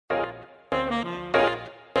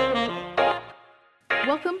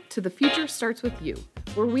Welcome to The Future Starts With You,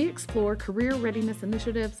 where we explore career readiness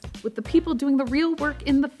initiatives with the people doing the real work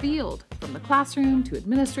in the field, from the classroom to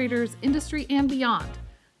administrators, industry, and beyond.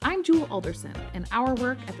 I'm Jewel Alderson, and our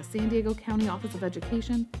work at the San Diego County Office of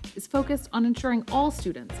Education is focused on ensuring all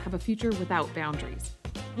students have a future without boundaries.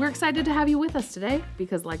 We're excited to have you with us today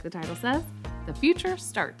because, like the title says, the future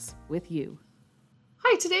starts with you.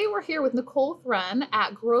 Hi, today we're here with Nicole Thren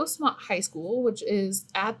at Grossmont High School, which is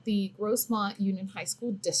at the Grossmont Union High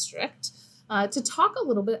School District, to talk a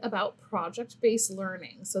little bit about project-based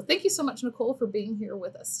learning. So thank you so much, Nicole, for being here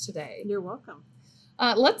with us today. You're welcome.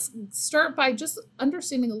 Let's start by just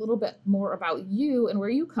understanding a little bit more about you and where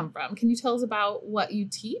you come from. Can you tell us about what you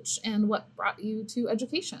teach and what brought you to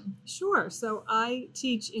education? Sure. So I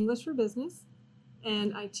teach English for Business,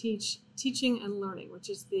 and I teach Teaching and Learning,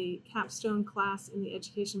 which is the capstone class in the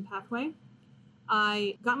education pathway.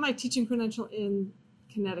 I got my teaching credential in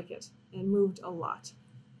Connecticut and moved a lot.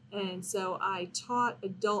 And so I taught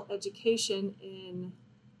adult education in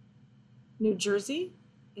New Jersey,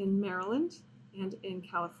 in Maryland, and in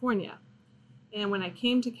California. And when I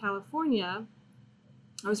came to California,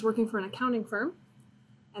 I was working for an accounting firm,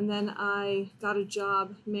 and then I got a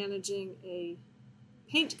job managing a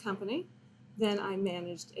paint company. Then I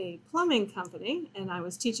managed a plumbing company, and I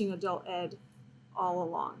was teaching adult ed all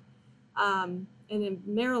along. And in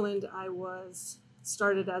Maryland, I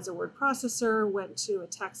started as a word processor, went to a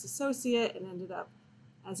tax associate, and ended up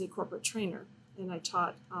as a corporate trainer. And I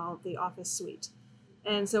taught the office suite.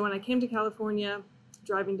 And so when I came to California,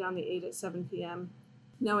 driving down the 8 at 7 p.m.,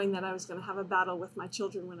 knowing that I was going to have a battle with my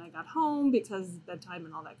children when I got home because bedtime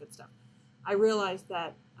and all that good stuff, I realized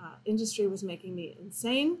that industry was making me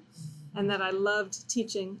insane and that I loved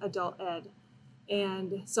teaching adult ed.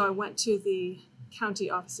 And so I went to the County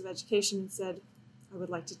Office of Education and said, I would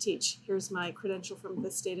like to teach. Here's my credential from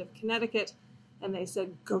the state of Connecticut. And they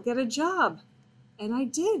said, go get a job. And I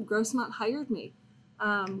did. Grossmont hired me.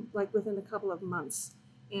 Within a couple of months.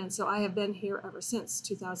 And so I have been here ever since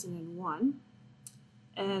 2001.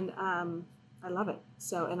 And I love it.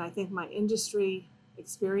 And I think my industry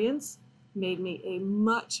experience made me a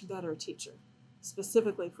much better teacher,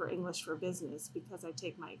 specifically for English for Business, because I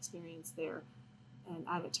take my experience there and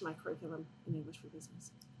add it to my curriculum in English for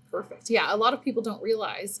Business. Perfect. Yeah, a lot of people don't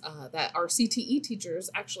realize that our CTE teachers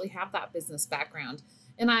actually have that business background.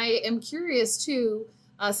 And I am curious too,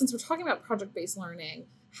 since we're talking about project-based learning,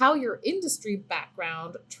 how your industry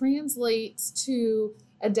background translates to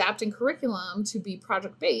adapting curriculum to be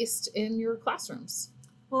project-based in your classrooms.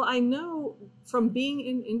 Well, I know from being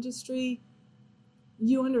in industry,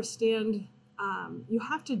 you understand you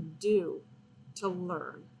have to do to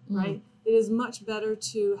learn, right? Mm. It is much better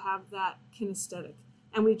to have that kinesthetic.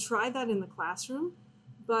 And we try that in the classroom,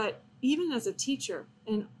 but even as a teacher,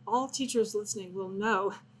 and all teachers listening will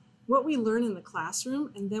know, what we learn in the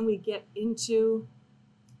classroom and then we get into,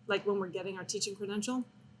 like when we're getting our teaching credential,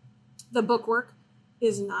 the book work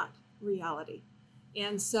is not reality.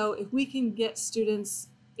 And so if we can get students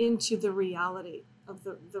into the reality of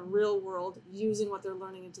the real world, using what they're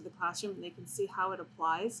learning into the classroom, and they can see how it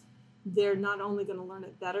applies, they're not only going to learn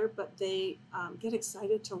it better, but they get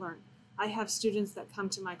excited to learn. I have students that come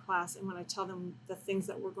to my class, and when I tell them the things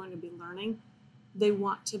that we're going to be learning, they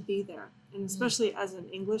want to be there. And especially as an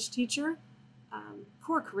English teacher,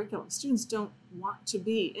 core curriculum, students don't want to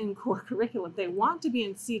be in core curriculum. They want to be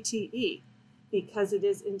in CTE because it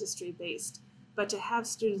is industry-based. But to have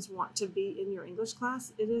students want to be in your English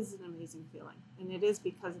class, it is an amazing feeling. And it is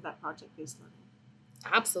because of that project-based learning.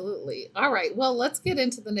 Absolutely. All right. Well, let's get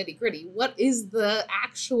into the nitty-gritty. What is the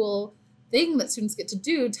actual thing that students get to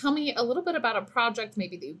do? Tell me a little bit about a project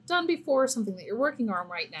maybe that you've done before, something that you're working on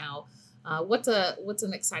right now. What's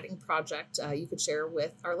an exciting project you could share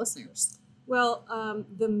with our listeners? Well,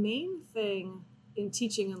 the main thing in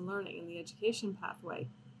teaching and learning in the education pathway,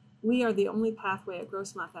 we are the only pathway at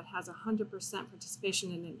Grossmont that has 100%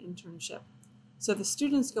 participation in an internship. So the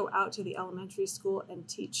students go out to the elementary school and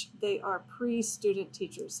teach. They are pre-student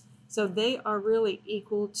teachers. So they are really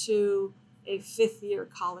equal to a fifth-year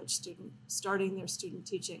college student starting their student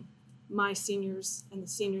teaching. My seniors and the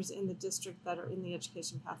seniors in the district that are in the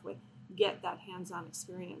education pathway get that hands-on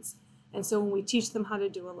experience. And so when we teach them how to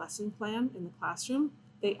do a lesson plan in the classroom,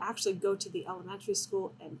 they actually go to the elementary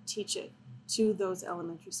school and teach it to those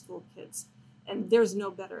elementary school kids. And there's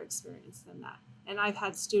no better experience than that. And I've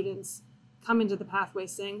had students come into the pathway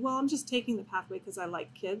saying, well, I'm just taking the pathway because I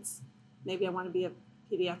like kids. Maybe I want to be a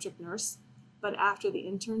pediatric nurse. But after the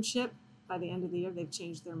internship, by the end of the year, they've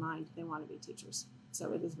changed their mind. They want to be teachers.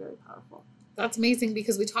 So it is very powerful. That's amazing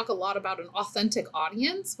because we talk a lot about an authentic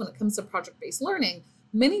audience when it comes to project-based learning,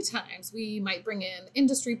 Many times we might bring in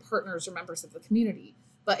industry partners or members of the community,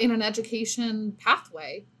 but in an education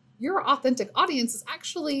pathway, your authentic audience is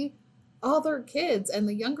actually other kids and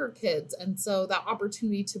the younger kids. And so that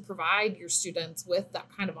opportunity to provide your students with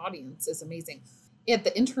that kind of audience is amazing. At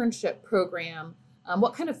the internship program,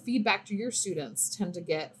 what kind of feedback do your students tend to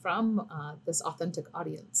get from this authentic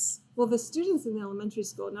audience? Well, the students in the elementary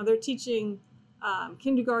school, now they're teaching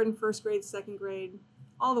kindergarten, first grade, second grade,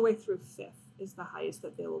 all the way through fifth is the highest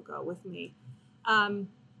that they will go with me.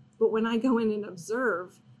 But when I go in and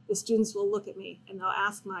observe, the students will look at me and they'll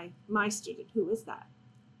ask my student, who is that?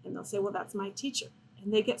 And they'll say, well, that's my teacher.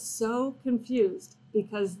 And they get so confused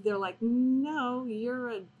because they're like, no, you're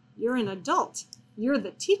an adult. You're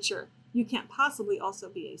the teacher. You can't possibly also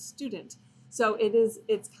be a student. So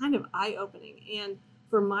it's kind of eye-opening. And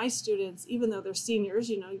for my students, even though they're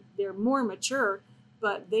seniors, they're more mature,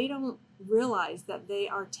 but they don't realize that they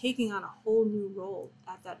are taking on a whole new role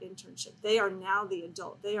at that internship. They are now the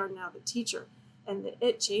adult. They are now the teacher. And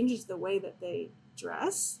it changes the way that they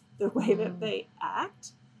dress, the way that they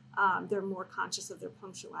act. They're more conscious of their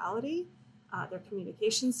punctuality, their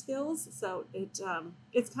communication skills. So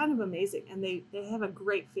it's kind of amazing. And they have a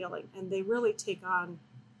great feeling. And they really take on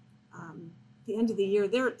the end of the year.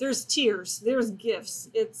 There's tears, there's gifts.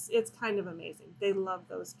 It's kind of amazing. They love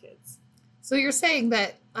those kids. So you're saying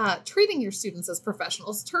that treating your students as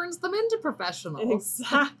professionals turns them into professionals.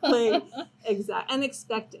 Exactly. And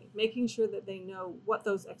making sure that they know what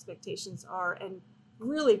those expectations are and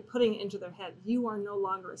really putting it into their head. You are no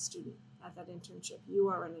longer a student at that internship. You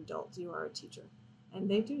are an adult. You are a teacher. And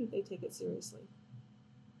they take it seriously.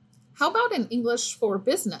 How about in English for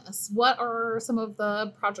Business? What are some of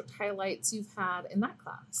the project highlights you've had in that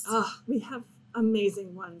class? Oh, we have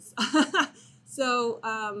amazing ones. So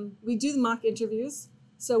we do the mock interviews.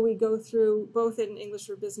 So we go through both in English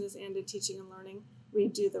for Business and in Teaching and Learning. We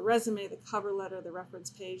do the resume, the cover letter, the reference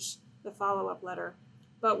page, the follow-up letter.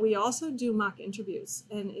 But we also do mock interviews.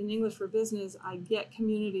 And in English for Business, I get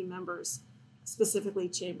community members, specifically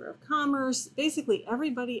Chamber of Commerce, basically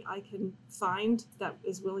everybody I can find that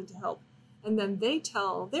is willing to help. And then they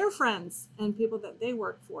tell their friends and people that they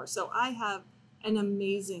work for. So I have an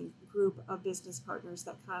amazing group of business partners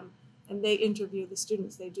that come and they interview the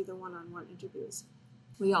students. They do the one-on-one interviews.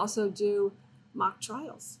 We also do mock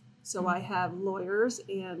trials. So I have lawyers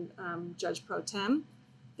and Judge Pro Tem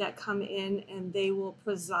that come in and they will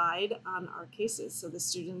preside on our cases. So the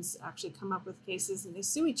students actually come up with cases and they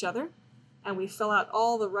sue each other and we fill out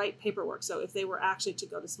all the right paperwork. So if they were actually to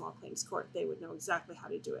go to small claims court, they would know exactly how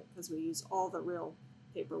to do it because we use all the real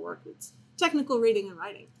paperwork. It's technical reading and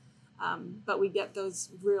writing. But we get those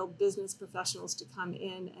real business professionals to come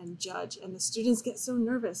in and judge. And the students get so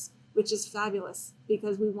nervous, which is fabulous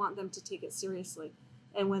because we want them to take it seriously.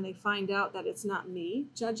 And when they find out that it's not me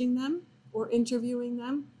judging them or interviewing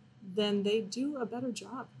them, then they do a better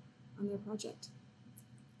job on their project.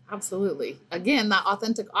 Absolutely. Again, that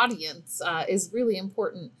authentic audience is really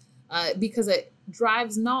important because it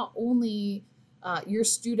drives not only your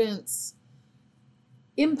students'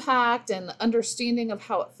 impact and understanding of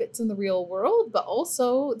how it fits in the real world, but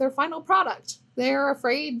also their final product. They're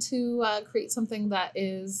afraid to create something that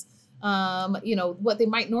is, what they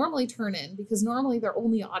might normally turn in because normally their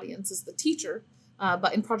only audience is the teacher.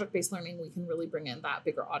 But in project-based learning, we can really bring in that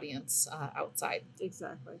bigger audience outside.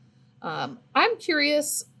 Exactly. I'm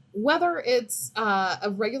curious whether it's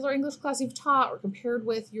a regular English class you've taught or compared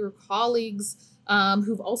with your colleagues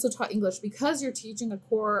who've also taught English because you're teaching a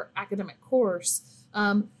core academic course.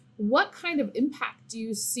 What kind of impact do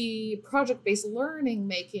you see project-based learning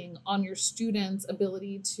making on your students'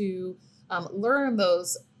 ability to learn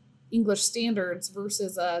those English standards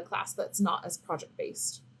versus a class that's not as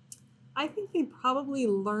project-based? I think they probably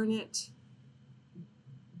learn it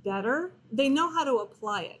better. They know how to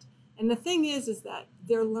apply it. And the thing is that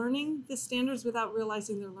they're learning the standards without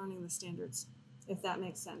realizing they're learning the standards, if that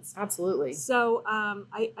makes sense. Absolutely. So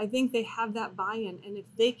I think they have that buy-in. And if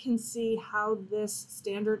they can see how this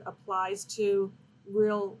standard applies to the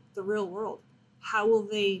real world, how will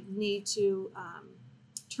they need to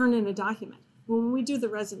turn in a document? When we do the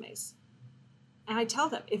resumes, and I tell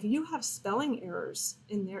them, if you have spelling errors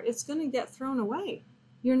in there, it's going to get thrown away.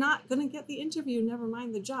 You're not going to get the interview, never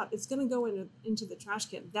mind the job. It's going to go into the trash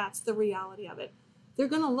can. That's the reality of it. They're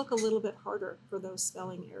going to look a little bit harder for those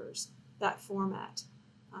spelling errors, that format,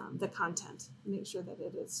 the content, make sure that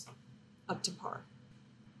it is up to par.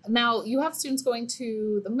 Now, you have students going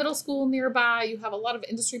to the middle school nearby. You have a lot of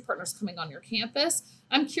industry partners coming on your campus.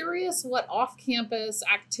 I'm curious what off-campus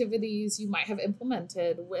activities you might have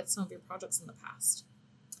implemented with some of your projects in the past.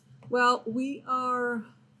 Well, we are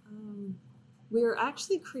We're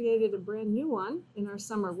actually created a brand new one in our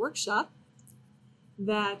summer workshop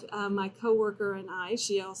that my coworker and I,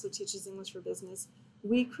 she also teaches English for Business,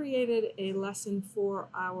 we created a lesson for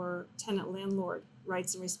our tenant landlord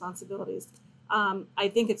rights and responsibilities. I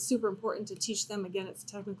think it's super important to teach them. Again, it's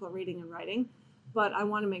technical reading and writing, but I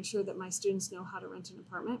want to make sure that my students know how to rent an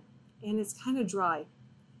apartment, and it's kind of dry.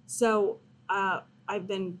 So I've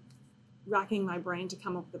been racking my brain to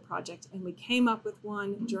come up with a project, and we came up with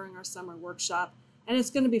one during our summer workshop, and it's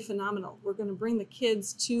going to be phenomenal. We're going to bring the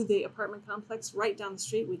kids to the apartment complex right down the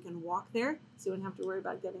street. We can walk there, so we don't have to worry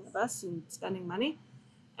about getting a bus and spending money.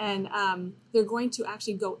 And they're going to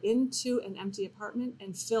actually go into an empty apartment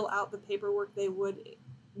and fill out the paperwork they would,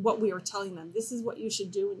 what we were telling them. This is what you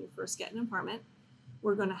should do when you first get an apartment.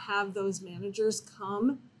 We're going to have those managers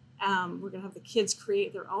come. We're going to have the kids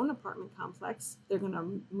create their own apartment complex. They're going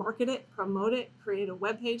to market it, promote it, create a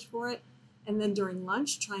webpage for it, and then during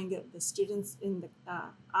lunch, try and get the students in the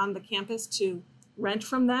on the campus to rent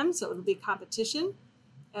from them, so it'll be competition.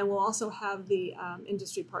 And we'll also have the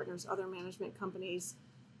industry partners, other management companies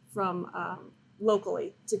from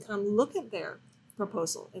locally to come look at their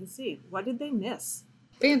proposal and see what did they miss.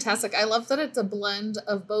 Fantastic. I love that it's a blend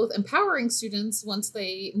of both empowering students once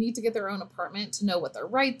they need to get their own apartment to know what their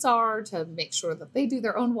rights are, to make sure that they do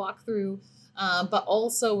their own walkthrough, but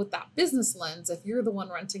also with that business lens, if you're the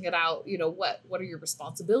one renting it out, what are your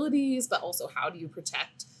responsibilities, but also how do you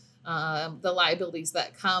protect the liabilities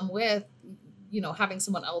that come with, having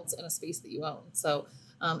someone else in a space that you own. So,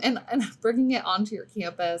 and bringing it onto your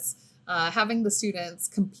campus, having the students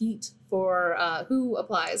compete for who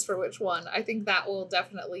applies for which one. I think that will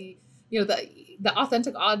definitely, the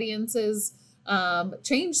authentic audiences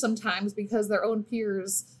change sometimes because their own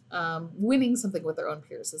peers, winning something with their own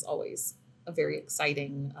peers is always a very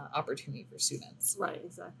exciting opportunity for students. Right,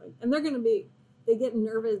 exactly. And they get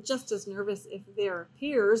nervous, just as nervous if their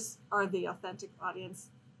peers are the authentic audience,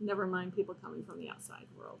 never mind people coming from the outside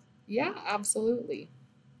world. Yeah, absolutely.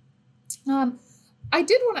 I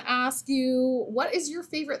did want to ask you, what is your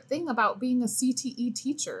favorite thing about being a CTE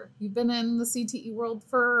teacher? You've been in the CTE world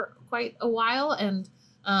for quite a while, and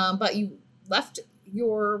but you left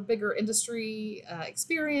your bigger industry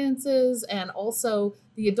experiences and also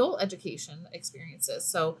the adult education experiences.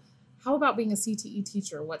 So how about being a CTE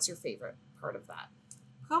teacher? What's your favorite part of that?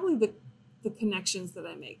 Probably the connections that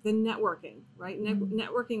I make, the networking, right?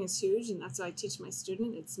 Networking is huge, and that's what I teach my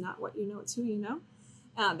student. It's not what you know, it's who you know.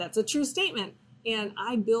 That's a true statement. And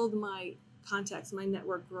I build my contacts. My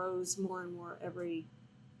network grows more and more every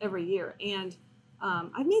year. And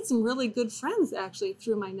I've made some really good friends actually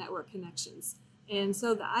through my network connections. And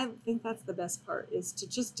so I think that's the best part, is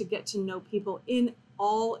to get to know people in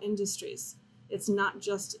all industries. It's not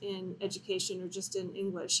just in education or just in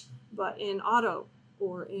English, but in auto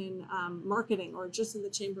or in marketing or just in the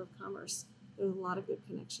Chamber of Commerce. There's a lot of good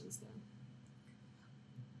connections there.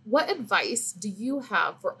 What advice do you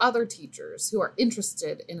have for other teachers who are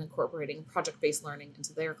interested in incorporating project-based learning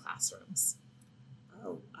into their classrooms?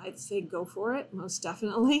 Oh, I'd say go for it, most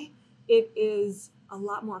definitely. It is a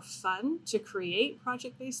lot more fun to create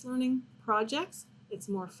project-based learning projects. It's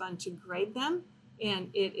more fun to grade them, and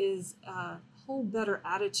it is a whole better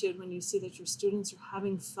attitude when you see that your students are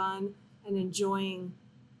having fun and enjoying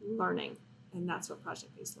learning, and that's what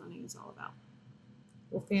project-based learning is all about.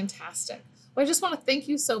 Well, fantastic. Well, I just want to thank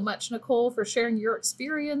you so much, Nicole, for sharing your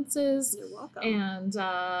experiences. You're welcome. And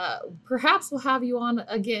perhaps we'll have you on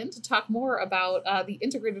again to talk more about the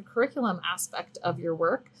integrated curriculum aspect of your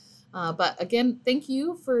work. But again, thank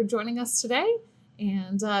you for joining us today,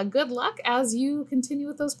 and good luck as you continue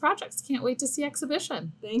with those projects. Can't wait to see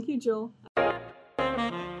exhibition. Thank you, Joel.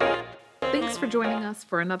 Thanks for joining us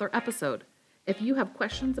for another episode. If you have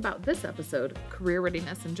questions about this episode, career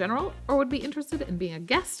readiness in general, or would be interested in being a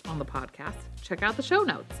guest on the podcast, check out the show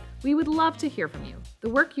notes. We would love to hear from you. The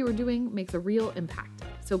work you are doing makes a real impact.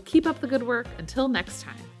 So keep up the good work until next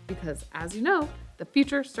time, because as you know, the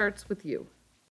future starts with you.